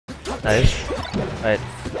Nice. Alright.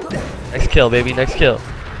 Next kill, baby, next kill.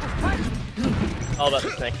 All about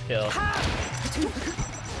this next kill.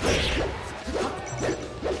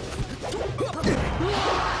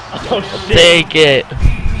 Oh shit! Take it!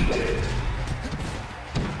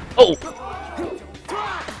 Oh!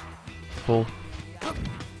 Cool.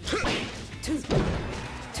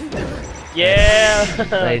 Yeah!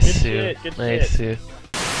 Nice, Good Sue. shit, good Nice, shit. Sue.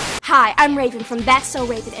 Hi, I'm Raven from That's So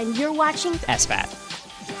Raven, and you're watching Sfat.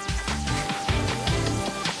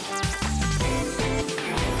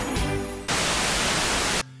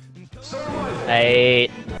 Hey,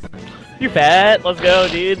 PewFat, let's go,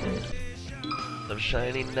 dude. Some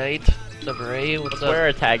shiny knight. What's up, Ray? What's Let's up? wear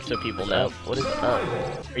our tags so people know. What is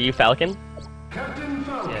up? Are you Falcon?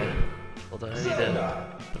 Yeah. Hold on,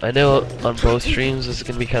 I know on both streams this is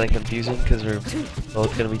gonna be kind of confusing because we're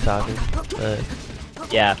both gonna be talking. But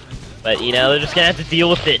Yeah, but you know they're just gonna have to deal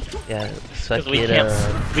with it yeah, suck because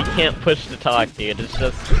it. we can't push to talk, dude. It's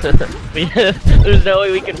just there's no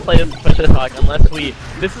way we can play this push to talk unless we.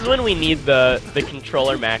 This is when we need the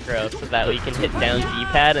controller macro so that we can hit down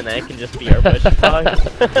D-pad and that can just be our push to talk.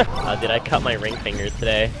 Oh, dude, I cut my ring finger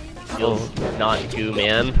today. Feels not goo,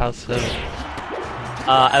 man. How so?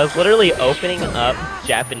 I was literally opening up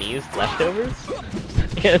Japanese leftovers,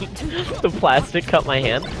 and the plastic cut my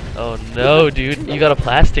hand. Oh no, dude! You got a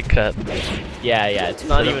plastic cut. Yeah, it's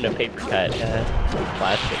not even a paper cut. Yeah.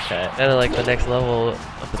 Plastic cut. Kind of like the next level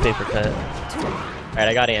of the paper cut. Alright,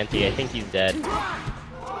 I got Auntie. I think he's dead.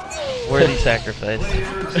 Worthy sacrifice.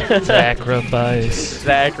 Sacrifice.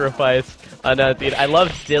 Sacrifice. Oh no, dude, I love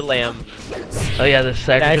Dillam. Oh yeah, the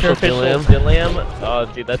sacrificial Dillam. Dillam.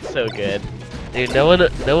 Oh, dude, that's so good. Dude, no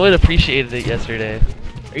one appreciated it yesterday.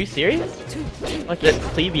 Are you serious? Fucking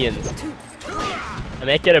plebeians. I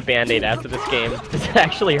might get a band-aid after this game. This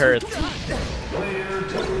actually hurts.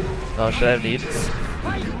 Oh, should I have need?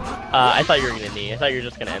 I thought you were gonna knee. I thought you were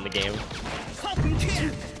just gonna end the game.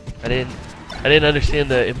 I didn't understand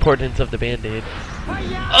the importance of the band-aid.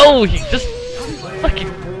 Oh, he just fucking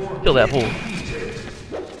kill that fool.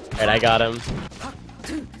 Alright, I got him.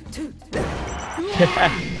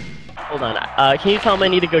 Hold on. Can you tell him I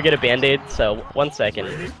need to go get a band-aid? So, 1 second.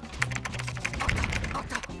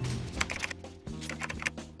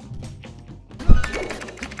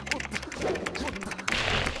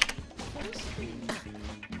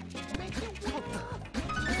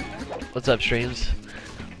 What's up, streams?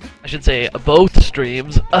 I should say both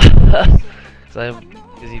streams. Because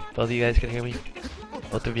both of you guys can hear me.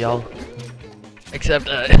 Both of y'all. Except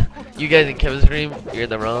you guys in Kevin's stream, you're in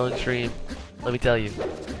the wrong stream. Let me tell you.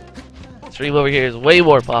 Stream over here is way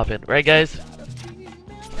more poppin', right guys?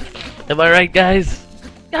 Am I right, guys?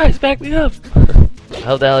 Guys, back me up!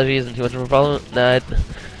 Health allergy isn't too much of a problem. Nah,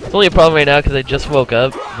 it's only a problem right now because I just woke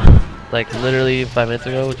up. Like, literally 5 minutes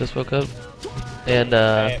ago, I just woke up. And,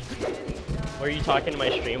 Were you talking to my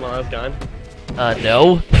stream while I was gone?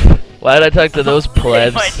 no. Why did I talk to those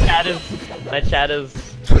plebs? my chat is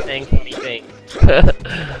saying funny things.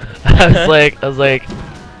 I was like,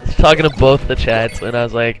 talking to both the chats, and I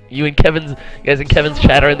was like, you guys in Kevin's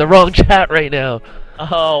chat are in the wrong chat right now.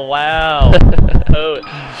 Oh wow. Oh.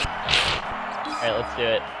 Alright, let's do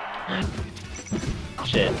it.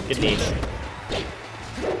 Shit, good knee.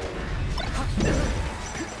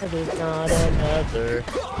 There's not another.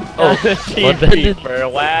 Oh,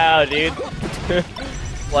 bloodbended? Wow, dude.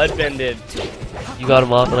 Bloodbended. You got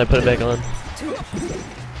him off, and I put it back on.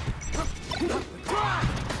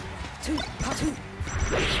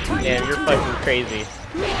 Damn, you're fucking crazy.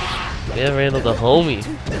 Yeah, Randall the homie.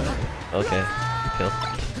 Okay, kill.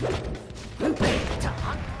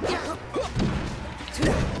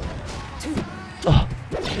 Oh.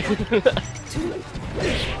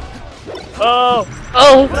 Oh!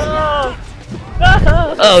 Oh!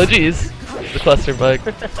 No! Oh, jeez. The cluster bug.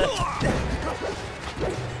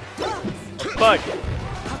 Fuck!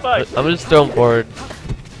 Fuck! I'm gonna just throw him forward.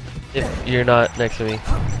 If you're not next to me.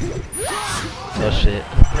 Oh shit.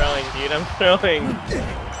 I'm throwing, dude, I'm throwing.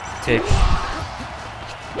 Kicks.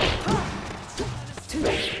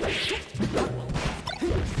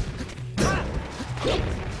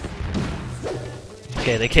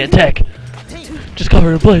 Okay, they can't tech. Just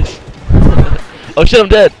cover in place. Oh shit, I'm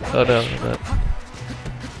dead. Oh no, I'm not.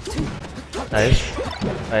 Nice.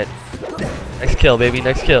 Alright. Next kill, baby,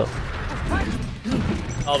 next kill.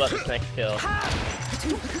 All about this next kill.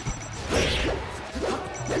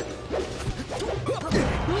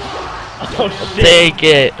 Oh shit! Take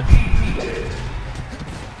it.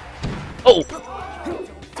 Oh.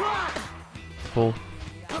 Cool.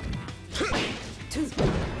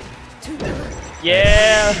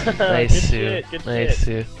 Yeah! Nice, Good Sue. shit, good Nice,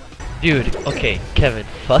 shit. Sue. Dude, okay, Kevin,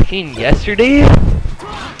 fucking yesterday,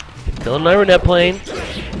 Dylan and I were net playing.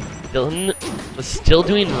 Dylan was still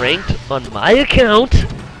doing ranked on my account,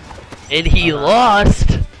 and he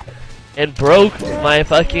lost and broke my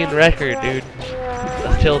fucking record, dude. I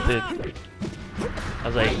was tilted. I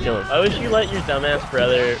was like, Dylan. Why would you let your dumbass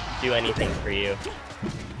brother do anything for you?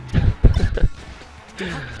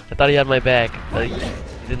 I thought he had my back, but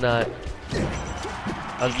he did not.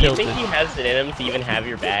 I was Do you tilted. think he has it in him to even have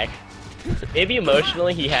your back? Maybe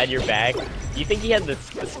emotionally he had your back. Do you think he had the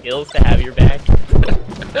skills to have your back? Do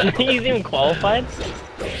you think he's even qualified?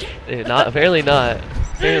 Dude, not, apparently not.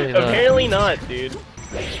 Apparently not. Apparently not, dude.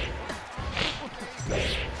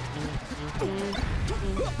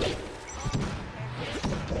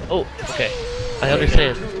 Oh, okay. I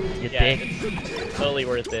understand. You Yeah, dick. it's totally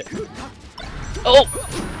worth it. Oh!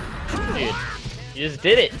 Dude, you just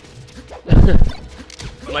did it.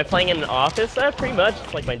 Am I playing in an office? Pretty much.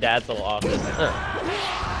 It's like my dad's little office.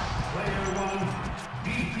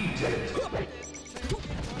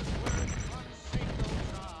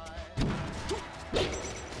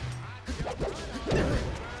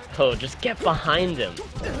 Oh, just get behind him.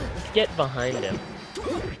 Just get behind him.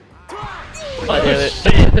 Oh, damn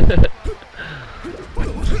it.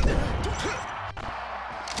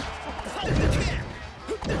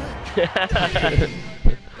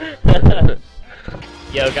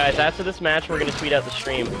 Yo, guys, after this match, we're gonna tweet out the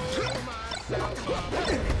stream.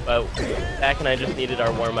 But Zach and I just needed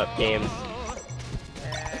our warm-up games.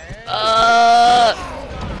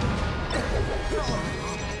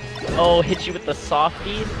 Oh, hit you with the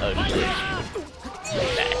softies? Oh shit.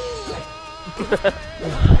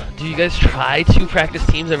 Do you guys try to practice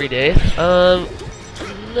teams every day? No,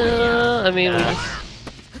 I mean,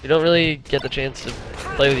 we don't really get the chance to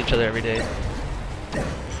play with each other every day.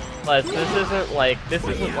 Plus, this isn't like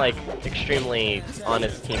extremely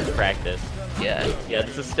honest team practice. Yeah. Yeah,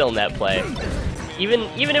 this is still net play. Even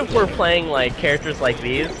if we're playing like characters like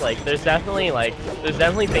these, like there's definitely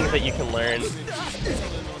things that you can learn.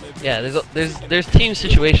 Yeah, there's team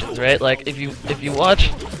situations, right? Like if you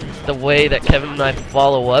watch the way that Kevin and I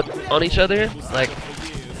follow up on each other, like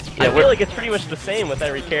yeah, I feel like it's pretty much the same with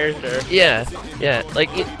every character. yeah,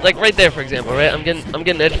 like right there, for example, right? I'm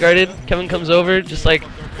getting edge guarded. Kevin comes over, just like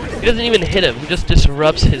he doesn't even hit him. He just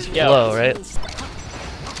disrupts his flow, right?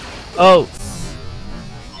 Oh,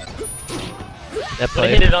 that I play.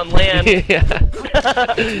 hit it on land. Yeah.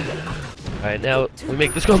 All right, now we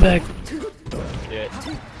make this comeback. Do it.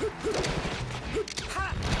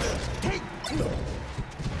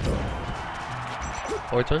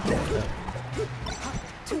 Forward one.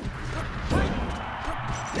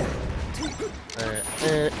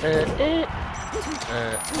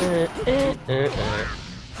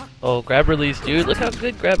 Oh, grab release, dude. Look how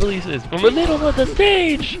good grab release is. From the middle of the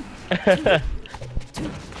stage! I've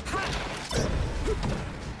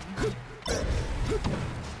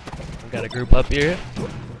got a group up here.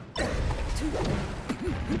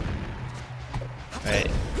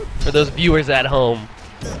 Alright. For those viewers at home,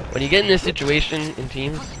 when you get in this situation in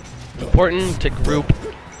teams, it's important to group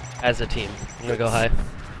as a team. I'm gonna go high.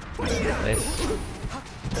 Nice.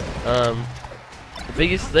 The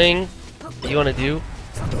biggest thing that you want to do,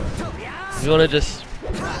 you want to just...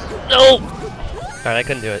 No! Alright, I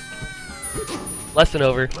couldn't do it. Lesson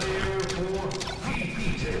over.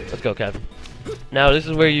 Let's go, Kevin. Now, this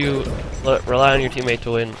is where you rely on your teammate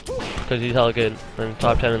to win, because he's hella good, and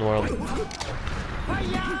top 10 in the world.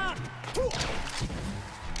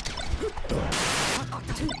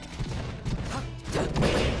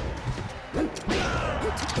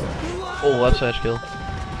 Oh, up smash kill.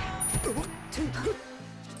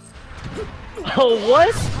 Oh,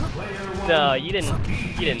 what? No, you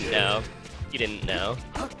didn't know. You didn't know.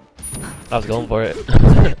 I was going for it.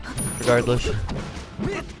 Regardless.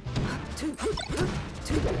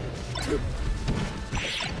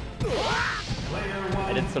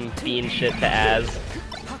 I did some fiend shit to Az.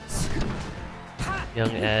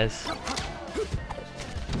 Young Az.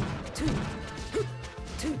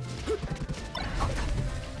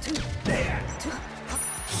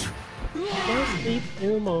 Sleep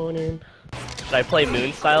till morning. Should I play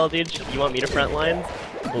Moon style, dude? You want me to frontline?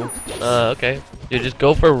 Okay. Dude, just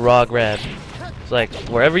go for raw grab. It's like,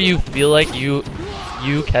 wherever you feel like you,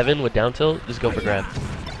 Kevin, would down tilt, just go for grab.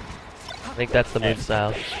 I think that's the move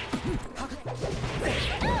style.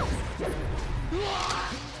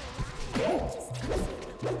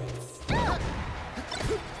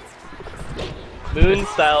 Moon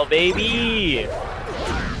style, baby!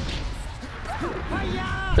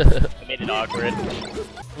 I made it awkward.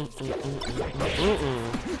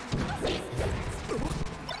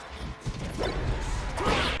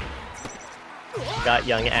 got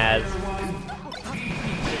young Az.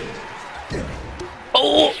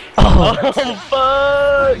 Oh! Oh,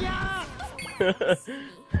 fuck!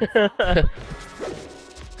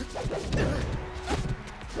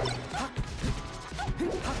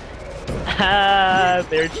 Ah,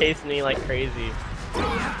 they're chasing me like crazy.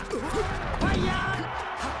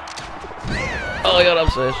 Oh, I got up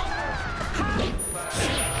smash.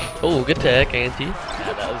 Oh, good tech, Auntie.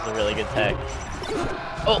 Yeah, that was a really good tech.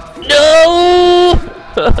 Oh, no!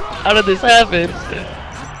 How did this happen?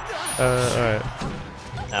 Alright.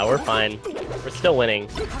 No, we're fine. We're still winning.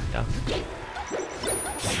 Yeah.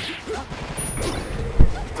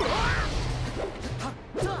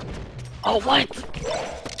 Oh, what?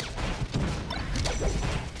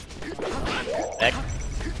 Zach.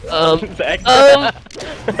 Zach.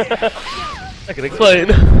 I can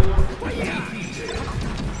explain. I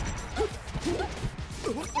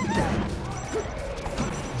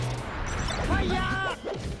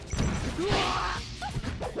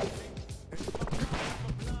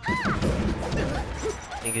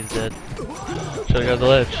think he's dead. Should've got the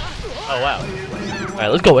ledge. Oh wow.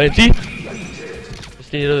 Alright, let's go, Angie.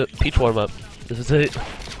 Just need a peach warm up. This is it.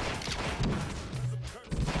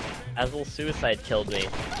 Azul suicide killed me.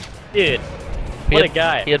 Dude, what a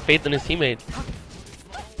guy. He had faith in his teammate.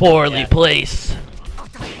 Poorly placed.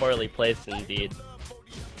 Poorly placed indeed.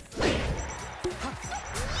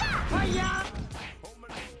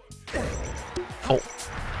 Oh.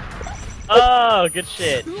 Oh, good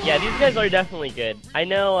shit. Yeah, these guys are definitely good. I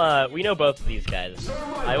know, we know both of these guys.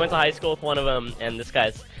 I went to high school with one of them, and this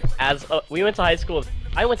guy's we went to high school with,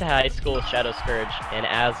 I went to high school with Shadow Scourge, and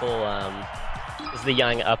Azul, is the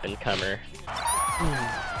young up-and-comer.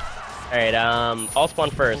 Alright, I'll spawn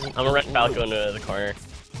first. I'm gonna run Falco into the corner.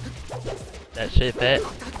 That shit, Fat.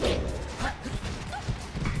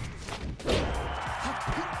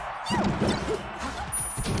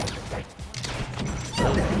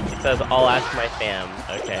 He says, I'll ask my fam.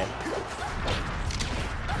 Okay.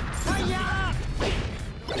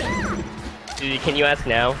 Dude, can you ask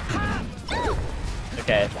now?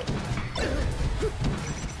 Okay.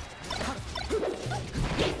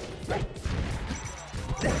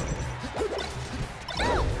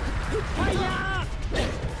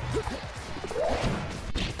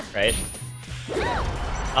 Right?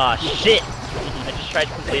 Ah, shit! I just tried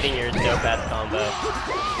completing your dope-ass combo.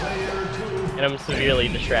 And I'm severely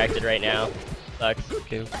distracted right now. Sucks.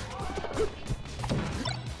 Okay.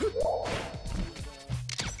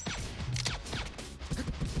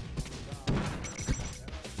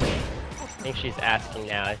 I think she's asking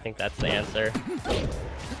now. I think that's the answer.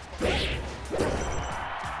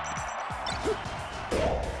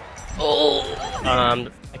 Oh!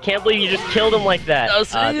 I can't believe you just killed him like that. That was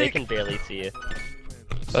They sick. can barely see you.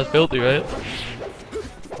 That's filthy, right?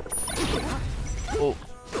 Oh.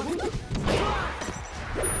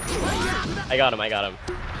 I got him, I got him.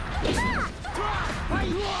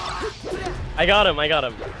 I got him, I got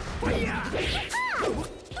him.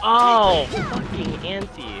 Oh, fucking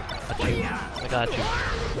auntie. I got you.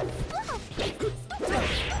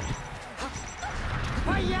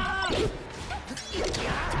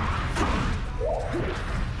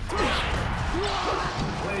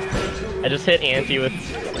 I just hit auntie with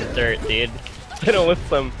dirt, dude. Hit him with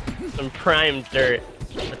some prime dirt.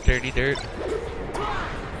 A dirty dirt.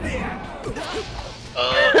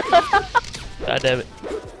 God damn it.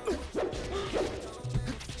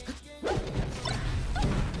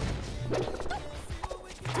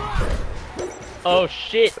 Oh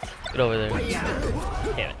shit! Get over there.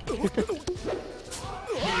 Damn it.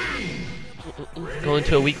 Going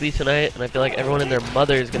to a weekly tonight, and I feel like everyone and their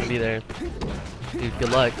mother is gonna be there. Dude,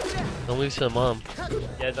 good luck. Don't lose to the mom.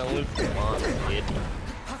 Yeah, don't lose to mom, dude.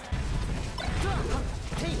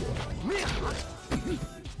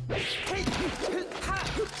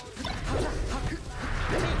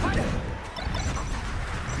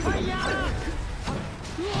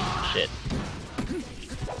 Shit.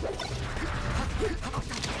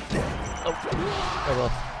 Oh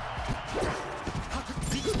well.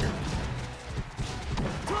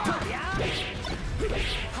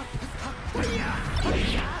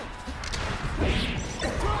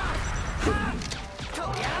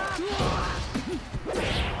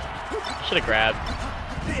 Should have grabbed,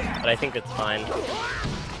 but I think it's fine.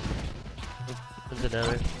 What's it down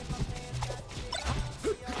there?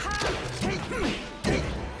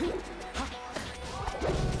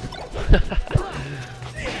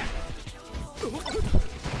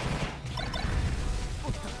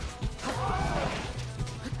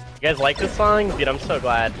 You guys like this song? Dude, I'm so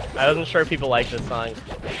glad. I wasn't sure if people like this song.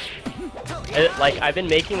 Like, I've been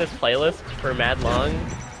making this playlist for mad long,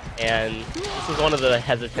 And this is one of the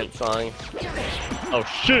hesitant songs. Oh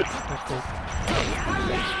shit!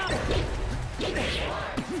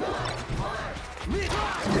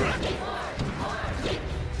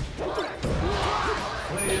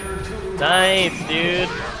 Nice, dude.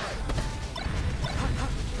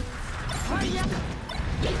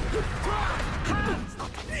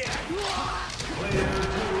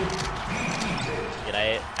 Dude,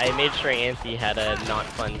 I made sure Anthony had a not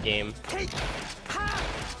fun game.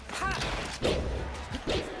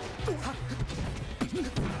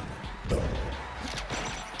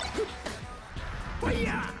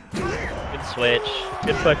 Good switch.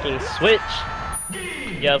 Good fucking switch.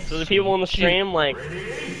 Yeah, so the people in the stream, like,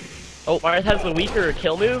 oh, Marth has the weaker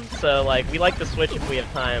kill move, so like we like to switch if we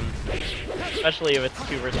have time, especially if it's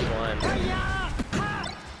 2 versus 1.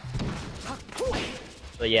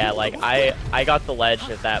 So yeah, like I got the ledge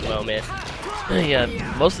at that moment. Yeah,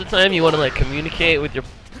 most of the time you want to like communicate with your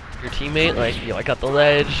teammate, like, yo, I got the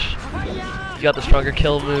ledge. You got the stronger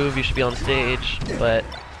kill move. You should be on stage, but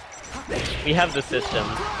we have the system,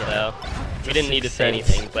 so we didn't need to say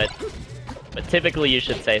anything, but typically you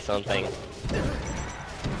should say something.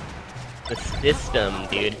 The system,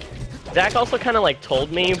 dude. Zach also kind of like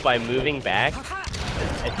told me by moving back.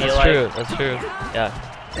 I feel That's true. Yeah.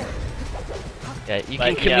 Yeah, you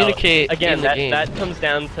can communicate again, in the game. That comes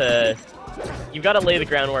down to you've got to lay the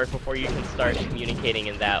groundwork before you can start communicating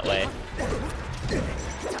in that way.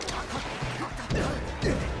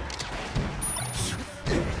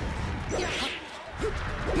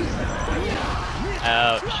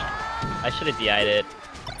 Ouch. I should have DI'd it.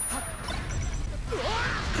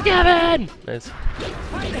 Gavin! Nice.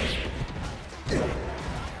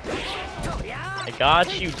 I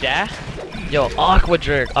got you, Dak. Yo, Aqua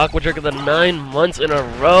Jerk of the 9 months in a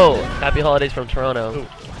row. Happy holidays from Toronto.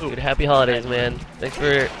 Ooh. Dude, happy holidays, man. Thanks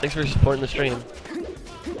for supporting the stream.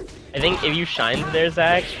 I think if you shined there,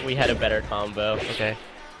 Zach, we had a better combo. Okay.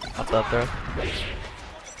 Up the up throw.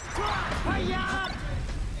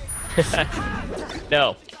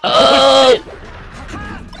 No. Oh!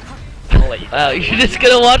 I'll let you. Wow, you're just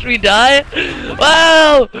gonna watch me die?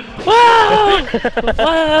 Wow! Wow!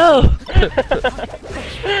 Wow!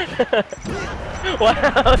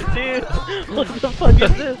 Wow, dude! What the fuck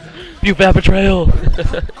is this? PewFat betrayal!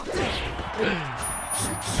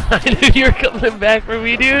 I knew you were coming back for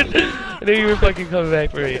me, dude! I knew you were fucking coming back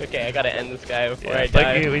for me. Okay, I gotta end this guy before I fuck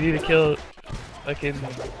die. you, we need to kill fucking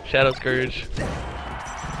Shadow Scourge.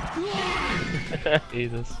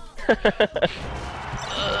 Jesus. I'm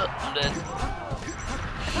dead.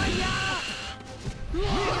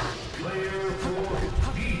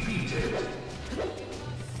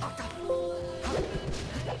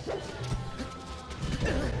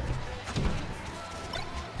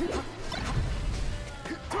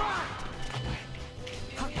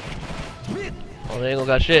 Oh, they ain't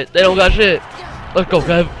got shit. They don't got shit. Let's go,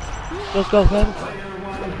 Kevin. Let's go, Kevin.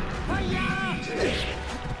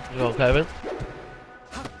 Let's go, Kevin.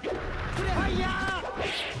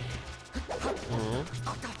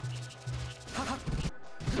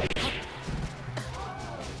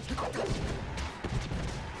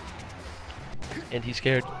 And he's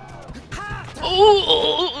scared.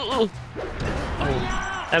 Oh!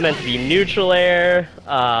 That meant to be neutral air.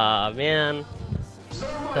 Ah, man.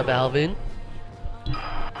 The Balvin.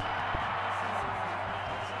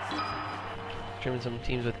 Trimming some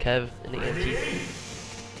teams with Kev and the Anti.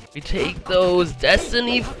 We take those,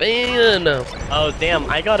 Destiny fan. Oh damn!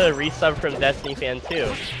 I got a resub from Destiny fan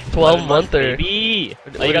too. 12-monther. Baby.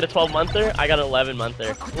 Oh, you got a 12-monther? I got an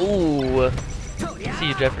 11-monther. Ooh. See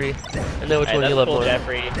you, Jeffrey. I know which one you love cool, more.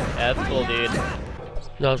 Jeffrey. Yeah, that's cool, dude.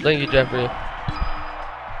 No, thank you, Jeffrey.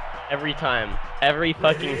 Every time. Every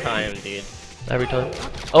fucking time, dude. Every time.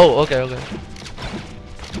 Oh, okay. Let's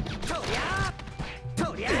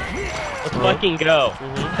fucking go.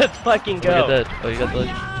 Let's fucking go. Look at that. Oh, you got the.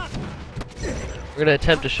 We're gonna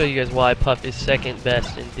attempt to show you guys why Puff is second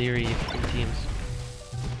best in theory in teams.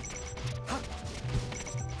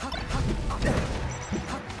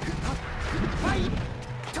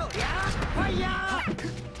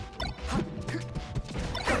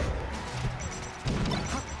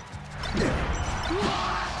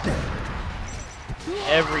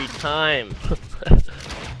 Every time.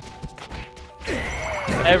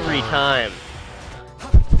 Every time.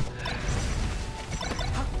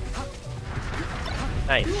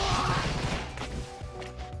 Nice.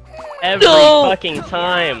 Every fucking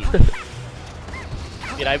time.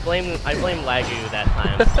 Dude, I blame Lagu that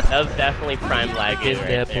time. That was definitely prime Lagu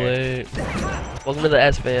right there. Welcome to the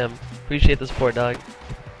S fam. Appreciate the support, dog.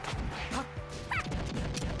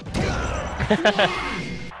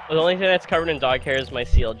 The only thing that's covered in dog hair is my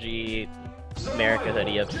CLG America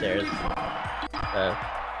hoodie upstairs.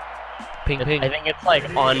 Ping ping. I think it's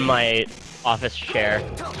like on my office chair,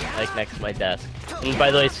 like next to my desk. And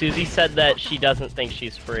by the way, Susie said that she doesn't think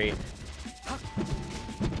she's free.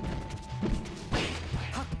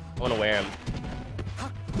 I want to wear them.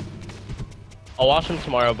 I'll wash them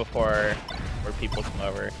tomorrow before people come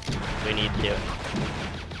over. We need to.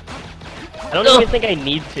 I don't even think I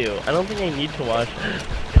need to. I don't think I need to wash them.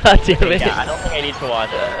 God damn it. Yeah, I don't think I need to wash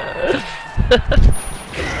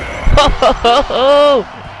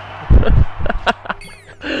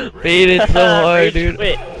it. Baited so hard, dude.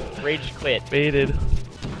 Quit. Rage quit. Baited.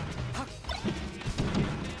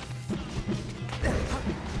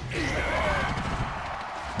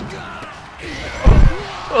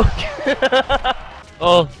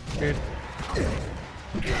 Oh, dude.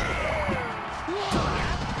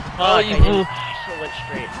 Oh, you you went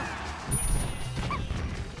straight.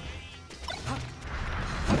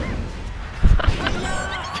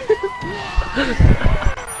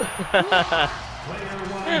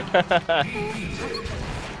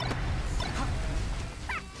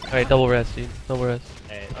 Alright, double rest, dude. Double rest.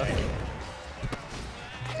 Okay.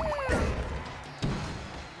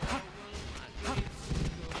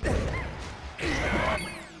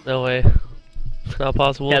 No way. It's not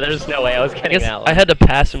possible. Yeah, there's no way I was I getting guess that one. I had to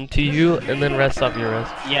pass him to you and then rest off your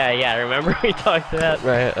rest. Yeah, remember we talked about that?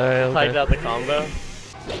 Right, Talked okay. about the combo?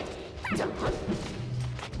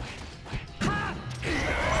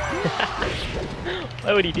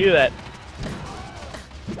 Why would he do that?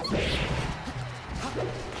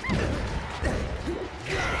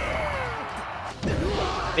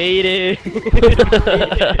 Baited!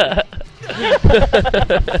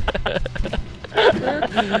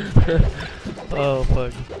 Oh,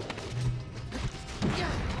 fuck.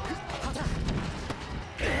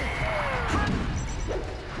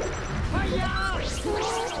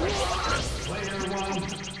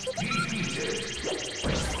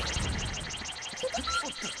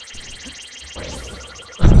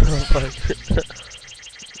 Oh, fuck.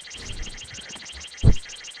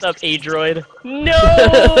 What's up, A-Droid? No!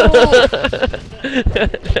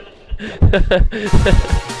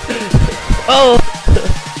 Oh!